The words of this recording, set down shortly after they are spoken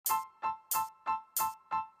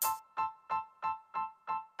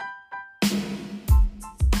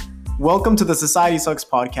Welcome to the Society Sucks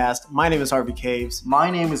podcast. My name is Harvey Caves. My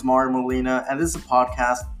name is Mario Molina, and this is a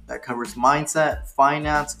podcast that covers mindset,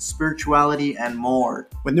 finance, spirituality, and more.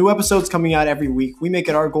 With new episodes coming out every week, we make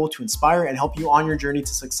it our goal to inspire and help you on your journey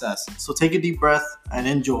to success. So take a deep breath and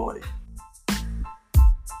enjoy.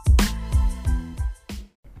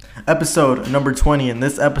 Episode number 20. In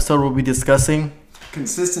this episode, we'll be discussing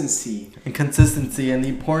consistency and the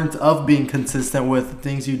importance of being consistent with the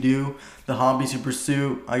things you do, the hobbies you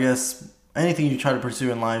pursue, I guess anything you try to pursue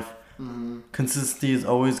in life. Consistency is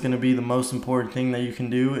always going to be the most important thing that you can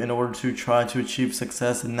do in order to try to achieve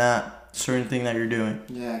success in that certain thing that you're doing.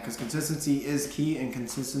 Yeah, because consistency is key, and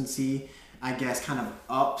consistency, I guess, kind of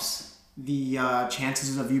ups the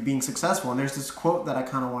chances of you being successful. And there's this quote that I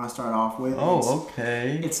kind of want to start off with.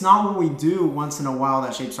 Okay. It's not what we do once in a while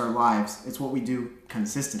that shapes our lives. It's what we do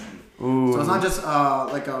consistently. Ooh. So it's not just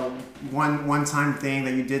like a one-time thing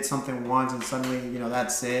that you did something once and suddenly,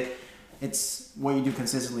 that's it. It's what you do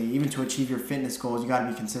consistently. Even to achieve your fitness goals, you got to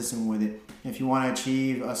be consistent with it. If you want to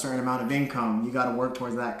achieve a certain amount of income, you got to work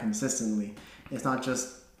towards that consistently. It's not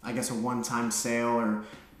just, I guess, a one-time sale or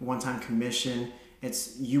one-time commission.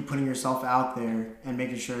 It's you putting yourself out there and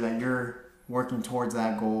making sure that you're working towards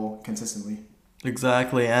that goal consistently.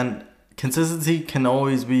 Exactly. And consistency can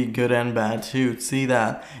always be good and bad too. See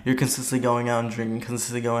that you're consistently going out and drinking,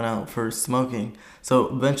 consistently going out for smoking.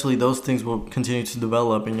 So eventually those things will continue to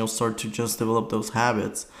develop and you'll start to just develop those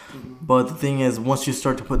habits. But the thing is, once you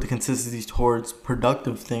start to put the consistency towards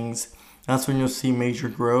productive things, that's when you'll see major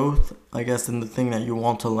growth, I guess, in the thing that you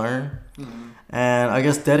want to learn. And I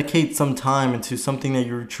guess dedicate some time into something that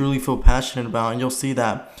you truly feel passionate about, and you'll see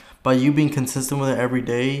that by you being consistent with it every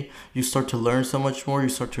day, you start to learn so much more, you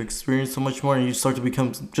start to experience so much more, and you start to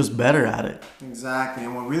become just better at it. Exactly.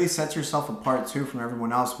 And what really sets yourself apart too from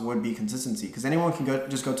everyone else would be consistency, because anyone can go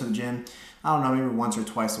to the gym, I don't know, maybe once or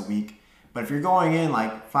twice a week. But if you're going in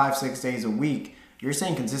like 5-6 days a week, you're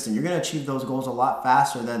staying consistent. You're going to achieve those goals a lot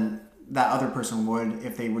faster than that other person would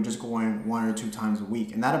if they were just going 1 or 2 times a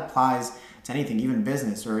week. And that applies to anything, even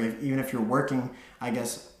business, or even if you're working, I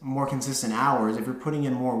guess, more consistent hours. If you're putting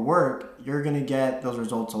in more work, you're going to get those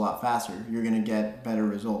results a lot faster. You're going to get better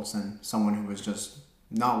results than someone who is just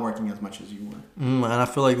not working as much as you were. And I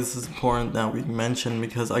feel like this is important that we mention,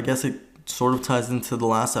 because I guess it sort of ties into the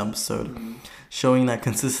last episode, showing that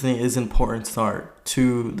consistency is important start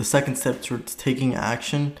to the second step towards taking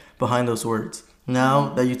action behind those words. Now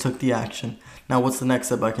that you took the action, now what's the next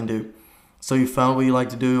step I can do? So you found what you like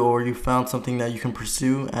to do, or you found something that you can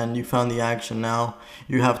pursue, and you found the action. Now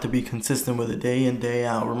you have to be consistent with it day in, day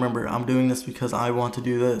out. Remember, I'm doing this because I want to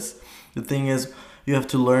do this. The thing is, you have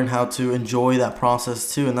to learn how to enjoy that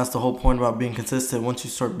process too, and that's the whole point about being consistent. Once you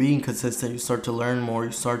start being consistent, you start to learn more,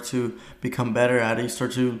 you start to become better at it, you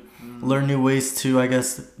start to learn new ways to, I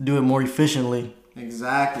guess, do it more efficiently.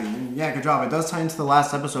 Exactly. And yeah, good job. It does tie into the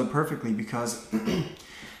last episode perfectly, because the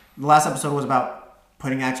last episode was about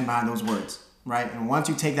putting action behind those words, right? And once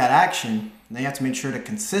you take that action, then you have to make sure to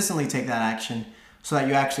consistently take that action so that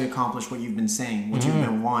you actually accomplish what you've been saying, what you've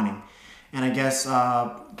been wanting. And I guess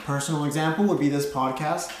personal example would be this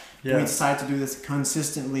podcast. Yeah. We decided to do this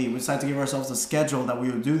consistently. We decided to give ourselves a schedule that we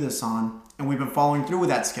would do this on, and we've been following through with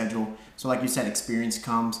that schedule. So like you said, experience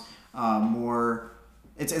comes more.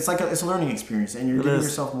 It's a learning experience, and you're giving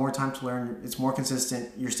yourself more time to learn. It's more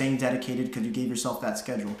consistent. You're staying dedicated because you gave yourself that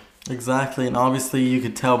schedule. Exactly, and obviously you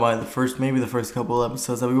could tell by the first couple of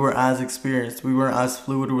episodes that we were as experienced. We weren't as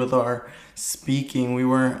fluid with our speaking. We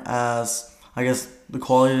weren't as, I guess, the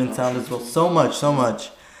quality didn't sound as well. So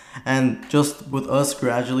much. And just with us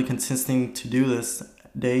gradually consisting to do this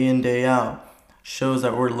day in, day out shows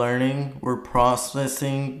that we're learning, we're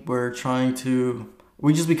processing,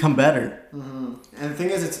 we just become better. And the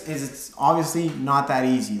thing is, it's obviously not that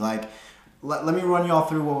easy. Like, let me run you all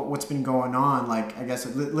through what's been going on. Like, I guess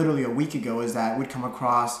literally a week ago is that we'd come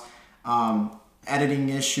across editing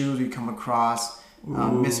issues. We'd come across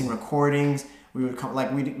missing recordings. We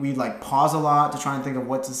would we'd pause a lot to try and think of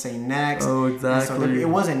what to say next. Oh, exactly. And so it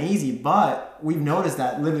wasn't easy, but we've noticed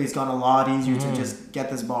that literally it's gotten a lot easier to just get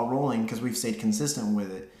this ball rolling because we've stayed consistent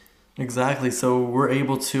with it. Exactly. So we're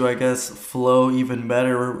able to, I guess, flow even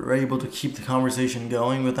better. We're able to keep the conversation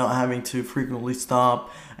going without having to frequently stop.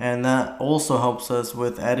 And that also helps us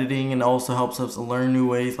with editing, and also helps us learn new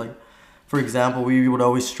ways. Like, for example, we would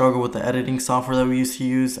always struggle with the editing software that we used to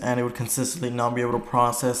use, and it would consistently not be able to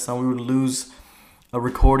process, and we would lose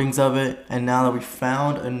recordings of it. And now that we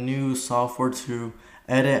found a new software to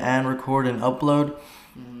edit and record and upload,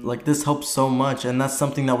 Like this helps so much, and that's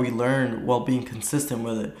something that we learned while being consistent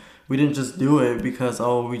with it. We didn't just do it because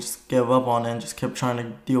we just gave up on it and just kept trying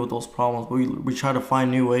to deal with those problems. We try to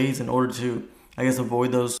find new ways in order to, I guess,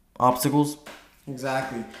 avoid those obstacles.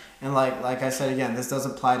 Exactly. And like I said again, this does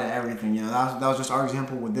apply to everything. You know, that was just our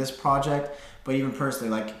example with this project. But even personally,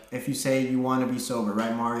 like if you say you want to be sober,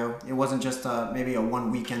 right, Mario? It wasn't just maybe a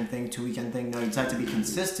 1 weekend thing, 2 weekend thing. No, you decided to be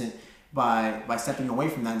consistent by stepping away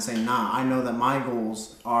from that and saying, nah, I know that my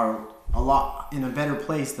goals are a lot in a better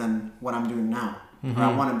place than what I'm doing now. Or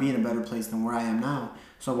I want to be in a better place than where I am now.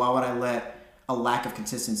 So why would I let a lack of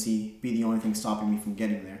consistency be the only thing stopping me from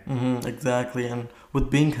getting there? Exactly. And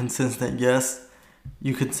with being consistent, yes,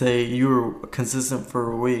 you could say you were consistent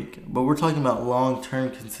for a week, but we're talking about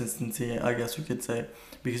long-term consistency, I guess we could say,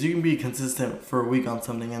 because you can be consistent for a week on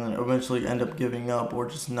something and then eventually end up giving up or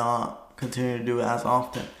just not continue to do it as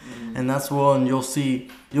often. And that's when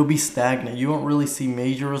you'll be stagnant. You won't really see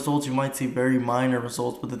major results. You might see very minor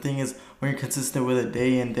results, but the thing is, when you're consistent with it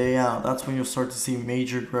day in, day out, that's when you'll start to see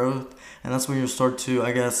major growth, and that's when you'll start to,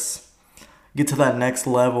 I guess, get to that next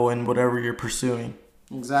level in whatever you're pursuing.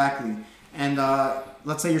 Exactly. And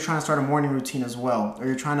let's say you're trying to start a morning routine as well, or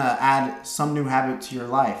you're trying to add some new habit to your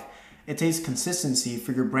life. It takes consistency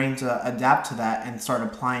for your brain to adapt to that and start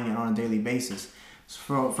applying it on a daily basis.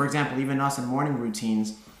 So for example, even us in morning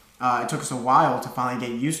routines, it took us a while to finally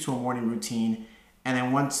get used to a morning routine. And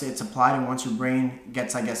then once it's applied and once your brain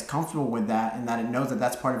gets, I guess, comfortable with that and that it knows that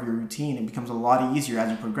that's part of your routine, it becomes a lot easier as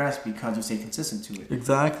you progress because you stay consistent to it.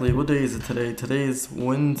 Exactly. What day is it today? Today is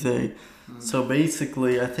Wednesday. So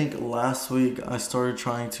basically, I think last week I started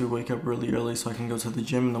trying to wake up really early so I can go to the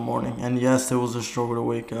gym in the morning. And yes, it was a struggle to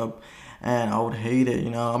wake up. And I would hate it,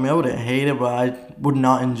 you know. I mean, I wouldn't hate it, but I would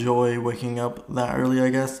not enjoy waking up that early,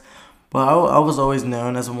 I guess. But I was always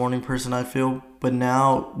known as a morning person, I feel. But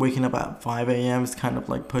now waking up at 5 a.m. is kind of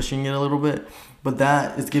like pushing it a little bit. But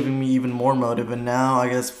that is giving me even more motive. And now, I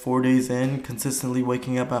guess 4 days in, consistently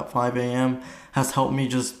waking up at 5 a.m. has helped me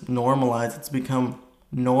just normalize. It's become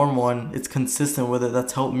normal and it's consistent with it.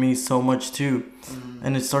 That's helped me so much too.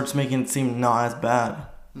 And it starts making it seem not as bad.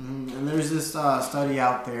 And there's this study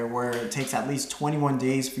out there where it takes at least 21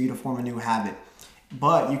 days for you to form a new habit.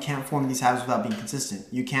 But you can't form these habits without being consistent.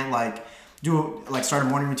 You can't start a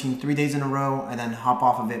morning routine 3 days in a row and then hop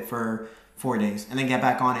off of it for 4 days and then get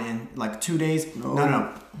back on it in like 2 days.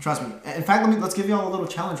 No. Trust me. In fact, let's give you all a little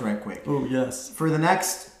challenge right quick. Oh, yes. For the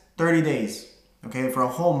next 30 days, okay, for a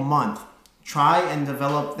whole month, try and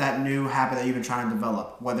develop that new habit that you've been trying to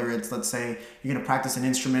develop. Whether it's, let's say, you're going to practice an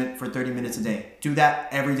instrument for 30 minutes a day. Do that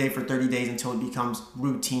every day for 30 days until it becomes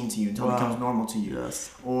routine to you, until it becomes normal to you.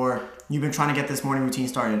 Yes. Or you've been trying to get this morning routine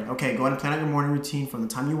started. Okay, go ahead and plan out your morning routine from the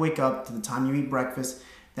time you wake up to the time you eat breakfast.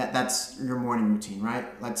 That's your morning routine, right?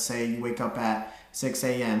 Let's say you wake up at 6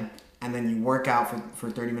 a.m. and then you work out for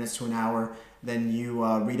 30 minutes to an hour. Then you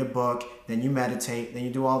read a book. Then you meditate. Then you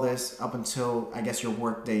do all this up until, I guess, your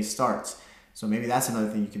work day starts. So maybe that's another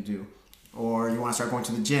thing you can do. Or you want to start going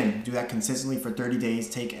to the gym. Do that consistently for 30 days.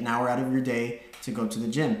 Take an hour out of your day to go to the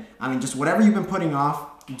gym. I mean, just whatever you've been putting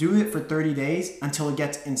off, do it for 30 days until it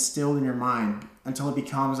gets instilled in your mind. Until it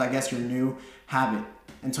becomes, I guess, your new habit.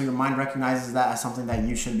 Until your mind recognizes that as something that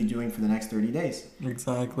you should be doing for the next 30 days.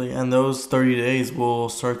 Exactly. And those 30 days will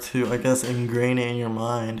start to, I guess, ingrain it in your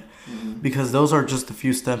mind. Because those are just a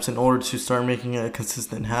few steps in order to start making it a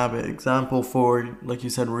consistent habit. Example for, like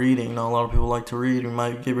you said, reading. Now, a lot of people like to read. You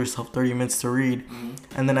might give yourself 30 minutes to read.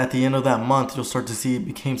 And then at the end of that month, you'll start to see it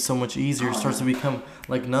became so much easier. It starts to become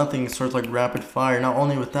like nothing. It starts like rapid fire. Not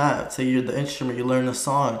only with that, say you're the instrument, you learn a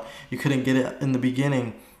song. You couldn't get it in the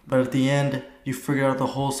beginning. But at the end, you figure out the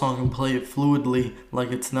whole song and play it fluidly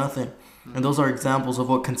like it's nothing. And those are examples of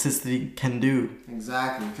what consistency can do.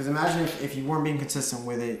 Exactly. Because imagine if you weren't being consistent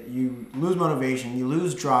with it, you lose motivation, you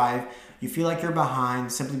lose drive, you feel like you're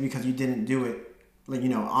behind simply because you didn't do it, like, you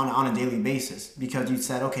know, on a daily basis. Because you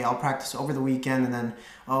said, okay, I'll practice over the weekend, and then,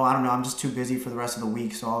 I don't know, I'm just too busy for the rest of the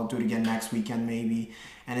week, so I'll do it again next weekend maybe.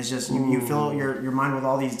 And it's just, you fill your mind with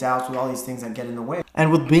all these doubts, with all these things that get in the way.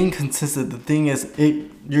 And with being consistent, the thing is,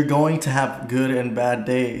 you're going to have good and bad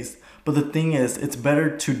days. But the thing is, it's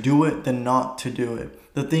better to do it than not to do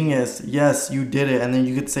it. The thing is, yes, you did it, and then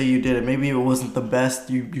you could say you did it. Maybe it wasn't the best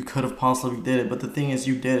you could have possibly did it, but the thing is,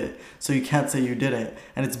 you did it. So you can't say you didn't.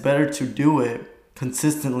 And it's better to do it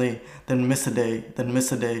consistently than miss a day, then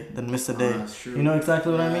miss a day, then miss a day. That's true. You know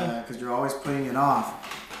exactly what I mean? Yeah, because you're always putting it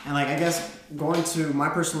off. And like, I guess going to my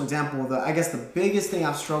personal example, I guess the biggest thing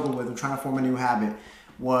I've struggled with in trying to form a new habit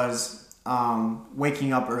was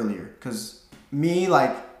waking up earlier. Because me,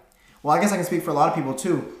 I guess I can speak for a lot of people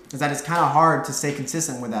too, is that it's kind of hard to stay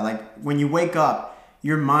consistent with that. Like when you wake up,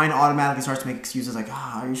 your mind automatically starts to make excuses like,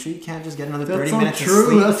 are you sure you can't just get another 30 not minutes true. of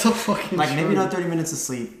sleep? That's so fucking like true. maybe another 30 minutes of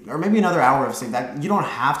sleep, or maybe another hour of sleep. That you don't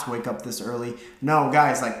have to wake up this early. No,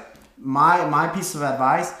 guys, like my piece of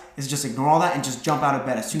advice is just ignore all that and just jump out of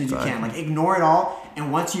bed as soon as you can. Like ignore it all,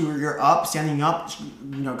 and once you're up, standing up,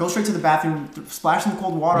 go straight to the bathroom, splash some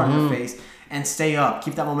cold water on your face, and stay up.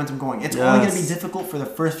 Keep that momentum going. It's only going to be difficult for the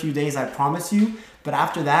first few days, I promise you. But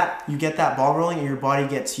after that, you get that ball rolling and your body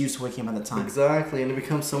gets used to waking up at the time. Exactly, and it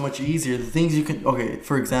becomes so much easier. The things you can... Okay,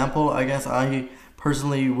 for example, I guess I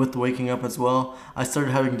personally, with waking up as well, I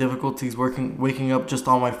started having difficulties waking up just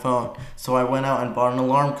on my phone. So I went out and bought an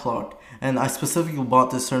alarm clock. And I specifically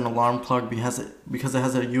bought this certain alarm clock because it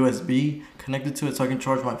has a USB connected to it, so I can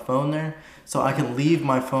charge my phone there. So I can leave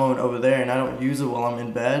my phone over there and I don't use it while I'm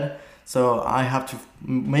in bed. So I have to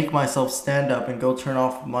make myself stand up and go turn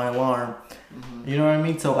off my alarm. You know what I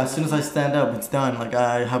mean? So as soon as I stand up, it's done. Like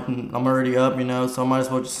I'm already up, so I might as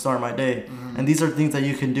well just start my day. And these are things that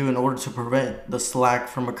you can do in order to prevent the slack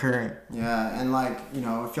from occurring. Yeah, and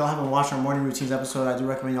if y'all haven't watched our morning routines episode, I do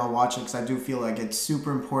recommend y'all watch it because I do feel like it's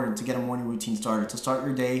super important to get a morning routine started, to start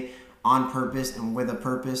your day on purpose and with a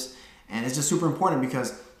purpose. And it's just super important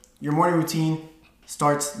because your morning routine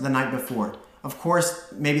starts the night before. Of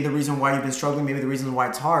course, maybe the reason why you've been struggling, maybe the reason why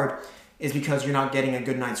it's hard is because you're not getting a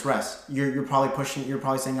good night's rest. You're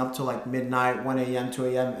probably staying up till like midnight, 1 a.m., 2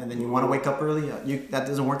 a.m., and then you want to wake up early. That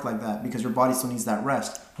doesn't work like that because your body still needs that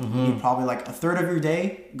rest. You need probably like a third of your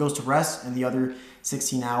day goes to rest, and the other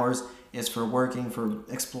 16 hours is for working, for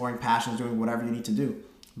exploring passions, doing whatever you need to do.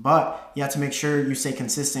 But you have to make sure you stay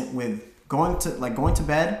consistent with going to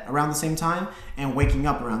bed around the same time and waking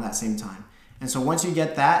up around that same time. And so once you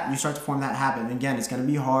get that, you start to form that habit. And again, it's going to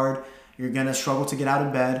be hard. You're going to struggle to get out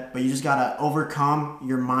of bed, but you just got to overcome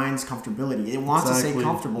your mind's comfortability. It wants to stay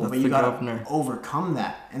comfortable, but you got to overcome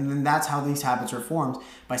that. And then that's how these habits are formed,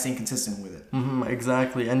 by staying consistent with it.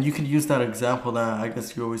 Exactly. And you can use that example that I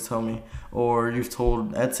guess you always tell me, or you've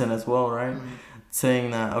told Edson as well, right?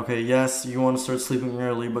 Saying that, okay, yes, you want to start sleeping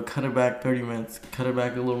early, but cut it back 30 minutes. Cut it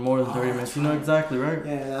back a little more than 30 minutes. You know exactly, right?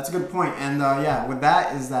 Yeah, that's a good point. And with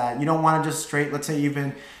that is that you don't want to just let's say you've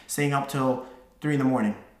been staying up till 3 in the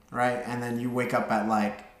morning, right? And then you wake up at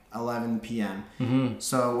like 11 p.m.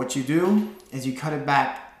 So what you do is you cut it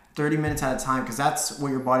back 30 minutes at a time because that's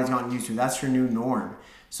what your body's gotten used to. That's your new norm.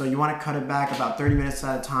 So you want to cut it back about 30 minutes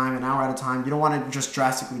at a time, an hour at a time. You don't want to just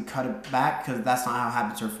drastically cut it back because that's not how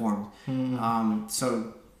habits are formed.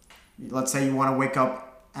 So let's say you want to wake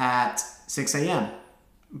up at 6 a.m.,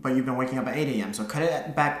 but you've been waking up at 8 a.m. So cut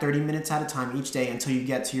it back 30 minutes at a time each day until you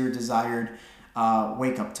get to your desired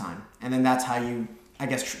wake-up time. And then that's how you, I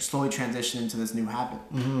guess, slowly transition into this new habit.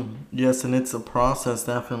 Yes, and it's a process,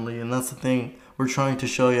 definitely. And that's the thing we're trying to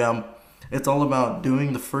show you. It's all about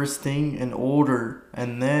doing the first thing in order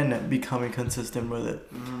and then becoming consistent with it.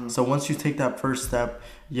 So once you take that first step,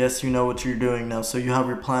 yes, you know what you're doing now. So you have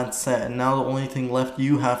your plan set, and now the only thing left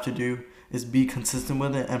you have to do is be consistent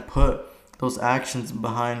with it and put those actions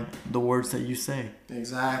behind the words that you say.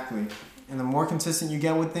 Exactly. And the more consistent you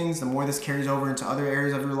get with things, the more this carries over into other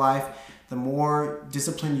areas of your life. The more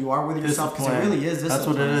disciplined you are with yourself, because it really is discipline. That's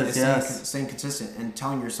what it is, yes. Staying consistent and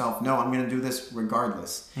telling yourself, no, I'm going to do this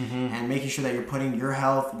regardless. And making sure that you're putting your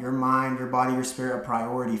health, your mind, your body, your spirit a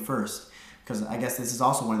priority first. Because I guess this is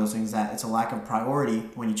also one of those things that it's a lack of priority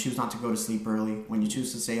when you choose not to go to sleep early, when you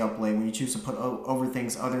choose to stay up late, when you choose to put over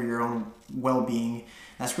things other your own well-being.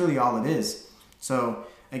 That's really all it is. So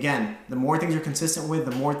again, the more things you're consistent with,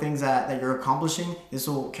 the more things that you're accomplishing, this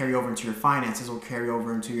will carry over into your finances, will carry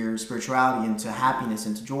over into your spirituality, into happiness,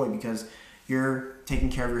 into joy, because you're taking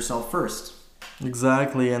care of yourself first.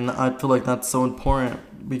 Exactly, and I feel like that's so important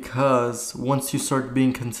because once you start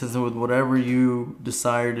being consistent with whatever you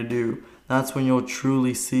desire to do, that's when you'll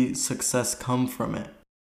truly see success come from it.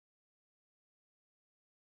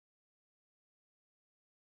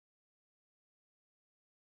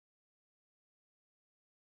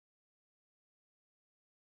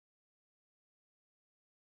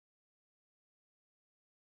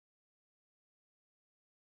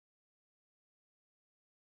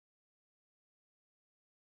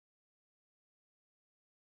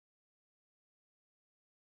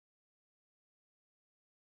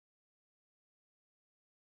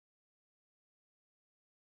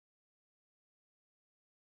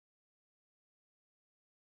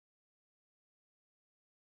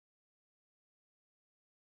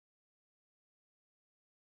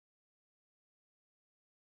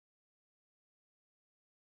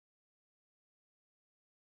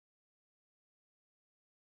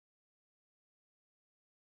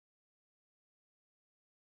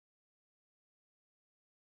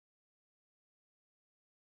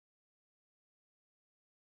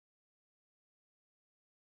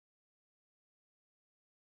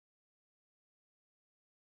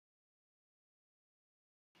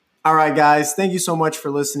 All right, guys. Thank you so much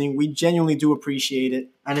for listening. We genuinely do appreciate it.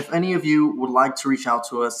 And if any of you would like to reach out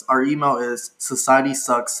to us, our email is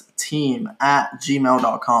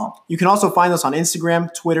societysucksteam@gmail.com. You can also find us on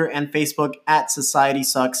Instagram, Twitter, and Facebook at Society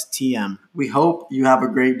Sucks TM. We hope you have a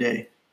great day.